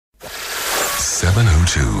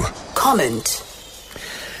1102. Comment.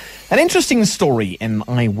 An interesting story in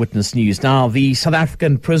Eyewitness News. Now, the South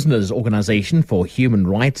African Prisoners Organisation for Human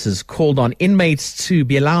Rights has called on inmates to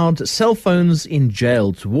be allowed cell phones in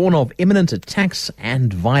jail to warn of imminent attacks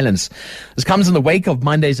and violence. This comes in the wake of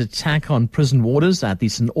Monday's attack on prison warders at the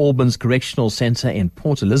St. Albans Correctional Centre in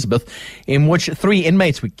Port Elizabeth, in which 3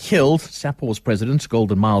 inmates were killed. SAPOR's president,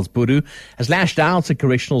 Golden Miles Budu, has lashed out at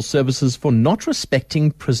correctional services for not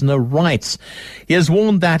respecting prisoner rights. He has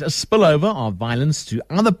warned that a spillover of violence to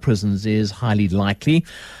other prisons is highly likely.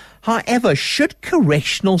 However, should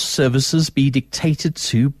correctional services be dictated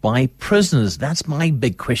to by prisoners? That's my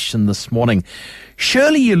big question this morning.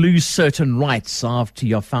 Surely you lose certain rights after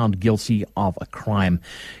you're found guilty of a crime.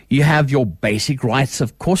 You have your basic rights,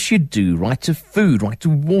 of course you do. Right to food, right to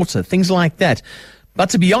water, things like that. But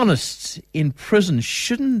to be honest, in prison,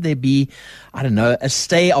 shouldn't there be, a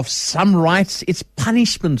stay of some rights? It's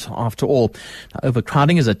punishment, after all. Now,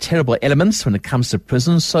 overcrowding is a terrible element when it comes to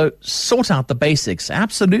prison, so sort out the basics.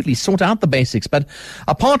 Absolutely, sort out the basics. But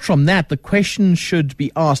apart from that, the question should be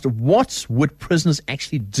asked, what would prisoners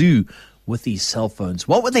actually do with these cell phones?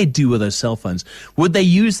 What would they do with those cell phones? Would they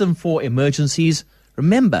use them for emergencies?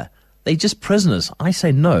 Remember, they're just prisoners. I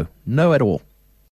say no at all.